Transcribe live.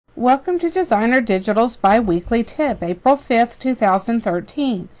Welcome to DesignerDigitals Bi-Weekly Tip, April 5th,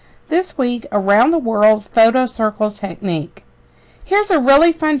 2013. This week, Around the World Photo Circle Technique. Here's a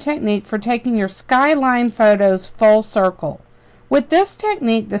really fun technique for taking your skyline photos full circle. With this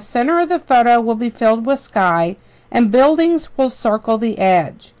technique, the center of the photo will be filled with sky, and buildings will circle the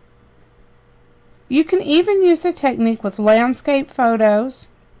edge. You can even use the technique with landscape photos,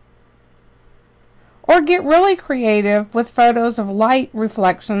 or get really creative with photos of light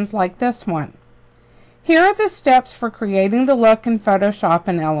reflections like this one. Here are the steps for creating the look in Photoshop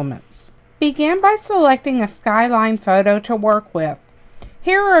and Elements. Begin by selecting a skyline photo to work with.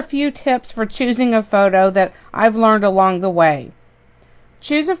 Here are a few tips for choosing a photo that I've learned along the way.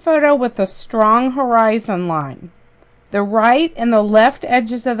 Choose a photo with a strong horizon line. The right and the left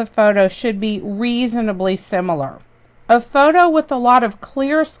edges of the photo should be reasonably similar. A photo with a lot of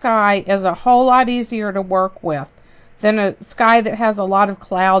clear sky is a whole lot easier to work with than a sky that has a lot of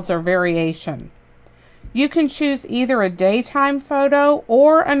clouds or variation. You can choose either a daytime photo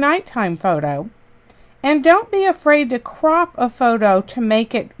or a nighttime photo. And don't be afraid to crop a photo to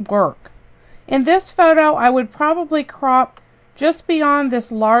make it work. In this photo, I would probably crop just beyond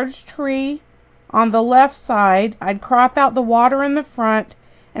this large tree on the left side. I'd crop out the water in the front,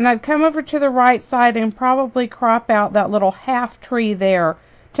 and I'd come over to the right side and probably crop out that little half tree there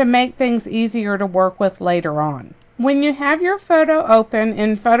to make things easier to work with later on. When you have your photo open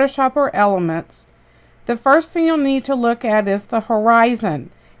in Photoshop or Elements, the first thing you'll need to look at is the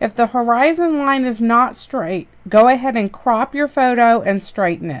horizon. If the horizon line is not straight, go ahead and crop your photo and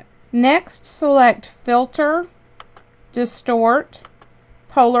straighten it. Next, select Filter, Distort,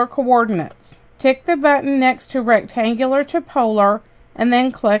 Polar Coordinates. Tick the button next to Rectangular to Polar, and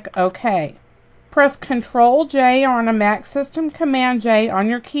then click OK. Press Ctrl J or on a Mac system Command J on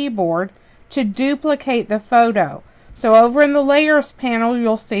your keyboard to duplicate the photo. So over in the Layers panel,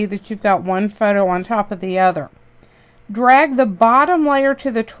 you'll see that you've got one photo on top of the other. Drag the bottom layer to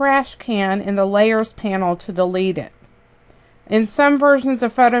the trash can in the Layers panel to delete it. In some versions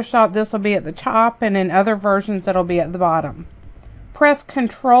of Photoshop, this will be at the top, and in other versions, it'll be at the bottom. Press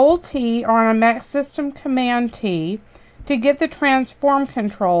Ctrl T or on a Mac system Command T to get the transform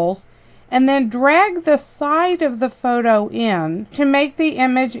controls, and then drag the side of the photo in to make the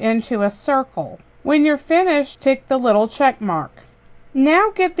image into a circle. When you're finished, tick the little check mark.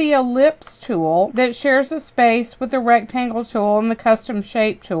 Now get the ellipse tool that shares a space with the rectangle tool and the custom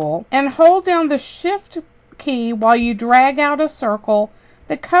shape tool, and hold down the shift key while you drag out a circle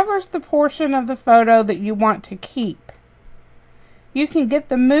that covers the portion of the photo that you want to keep. You can get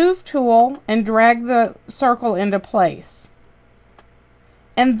the move tool and drag the circle into place.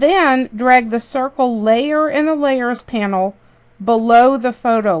 And then drag the circle layer in the Layers panel below the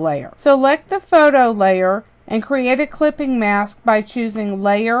photo layer. Select the photo layer and create a clipping mask by choosing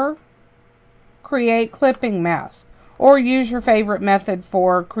Layer, Create Clipping Mask, or use your favorite method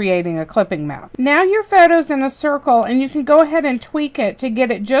for creating a clipping mask. Now your photo's in a circle, and you can go ahead and tweak it to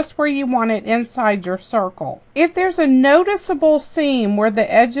get it just where you want it inside your circle. If there's a noticeable seam where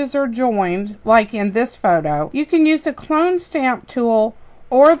the edges are joined, like in this photo, you can use the clone stamp tool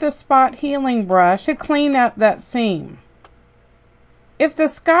or the spot healing brush to clean up that seam. If the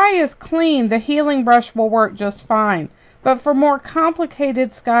sky is clean, the healing brush will work just fine, but for more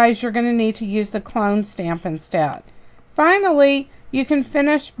complicated skies, you're going to need to use the clone stamp instead. Finally, you can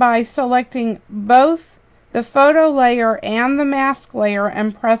finish by selecting both the photo layer and the mask layer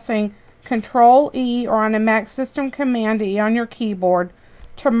and pressing Ctrl E or on a Mac system Command E on your keyboard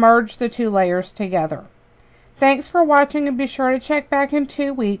to merge the two layers together. Thanks for watching, and be sure to check back in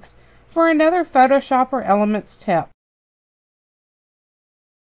 2 weeks for another Photoshop or Elements tip.